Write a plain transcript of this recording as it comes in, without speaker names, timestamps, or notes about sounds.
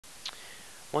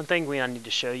One thing I need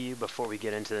to show you before we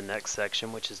get into the next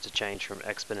section, which is to change from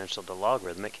exponential to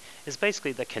logarithmic, is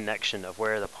basically the connection of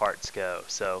where the parts go.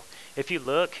 So if you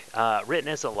look, written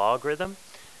as a logarithm,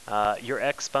 your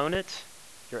exponent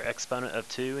of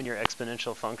 2 in your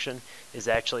exponential function is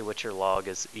actually what your log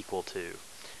is equal to.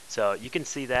 So you can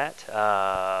see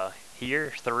that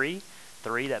here, 3,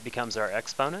 that becomes our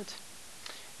exponent.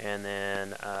 And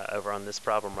then over on this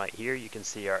problem right here, you can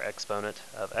see our exponent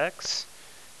of x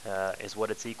is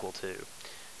what it's equal to.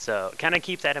 So kind of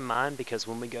keep that in mind, because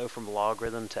when we go from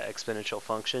logarithm to exponential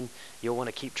function, you'll want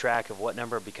to keep track of what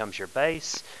number becomes your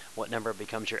base, what number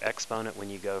becomes your exponent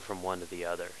when you go from one to the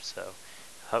other. So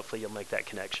hopefully you'll make that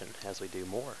connection as we do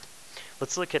more.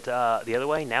 Let's look at the other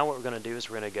way. Now what we're going to do is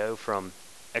we're going to go from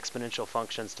exponential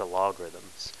functions to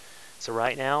logarithms. So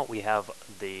right now we have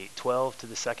the 12 to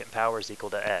the second power is equal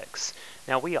to x.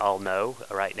 Now we all know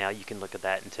right now, you can look at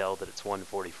that and tell that it's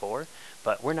 144,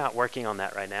 but we're not working on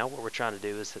that right now. What we're trying to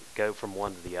do is go from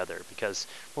one to the other, because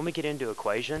when we get into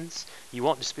equations, you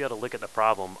won't just be able to look at the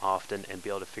problem often and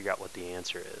be able to figure out what the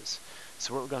answer is.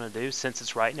 So what we're going to do, since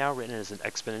it's right now written as an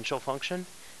exponential function,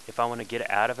 if I want to get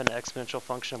out of an exponential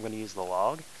function, I'm going to use the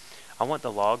log. I want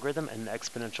the logarithm and the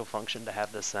exponential function to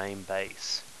have the same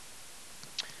base.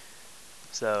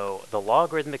 So the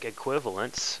logarithmic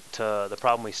equivalents to the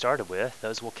problem we started with,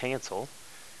 those will cancel.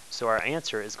 So our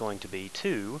answer is going to be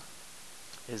 2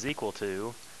 is equal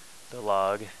to the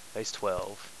log base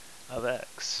 12 of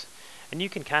x. And you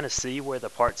can kind of see where the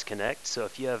parts connect. So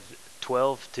if you have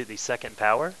 12 to the second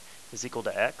power is equal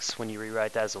to x, when you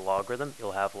rewrite that as a logarithm,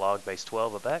 you'll have log base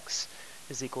 12 of x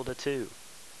is equal to 2.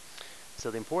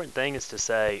 So the important thing is to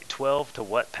say 12 to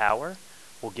what power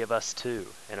will give us 2.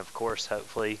 And of course,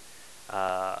 hopefully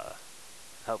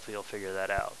you'll figure that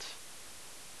out.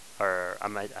 Or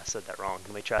I said that wrong.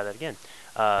 Let me try that again.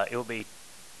 It will be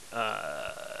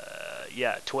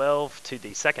 12 to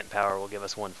the second power will give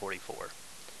us 144.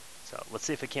 So let's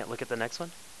see if we can't look at the next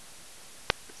one.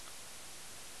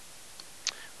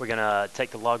 We're going to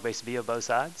take the log base b of both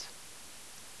sides.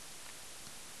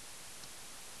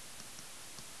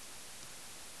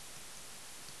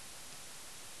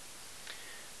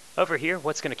 Over here,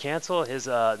 what's going to cancel is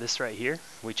this right here.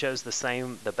 We chose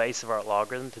the base of our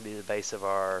logarithm to be the base of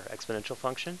our exponential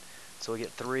function. So we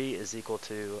get 3 is equal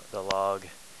to the log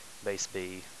base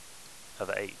b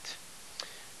of 8.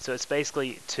 So it's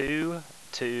basically 2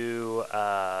 to,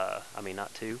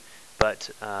 not 2, but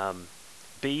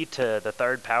b to the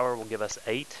third power will give us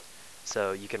 8.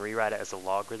 So you can rewrite it as a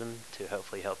logarithm to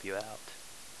hopefully help you out.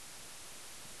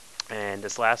 And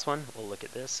this last one, we'll look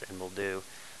at this and we'll do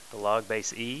the log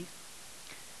base e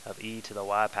of e to the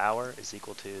y power is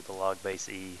equal to the log base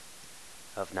e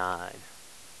of 9.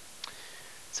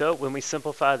 So when we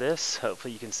simplify this,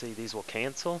 hopefully you can see these will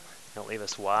cancel. It'll leave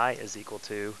us y is equal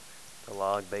to the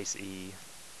log base e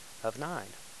of 9.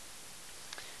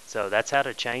 So that's how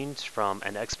to change from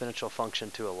an exponential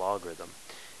function to a logarithm.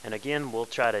 And again, we'll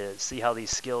try to see how these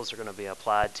skills are going to be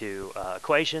applied to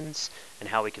equations and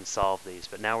how we can solve these.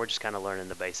 But now we're just kind of learning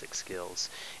the basic skills.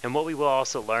 And what we will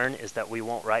also learn is that we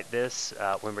won't write this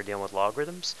when we're dealing with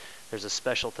logarithms. There's a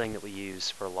special thing that we use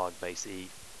for log base e.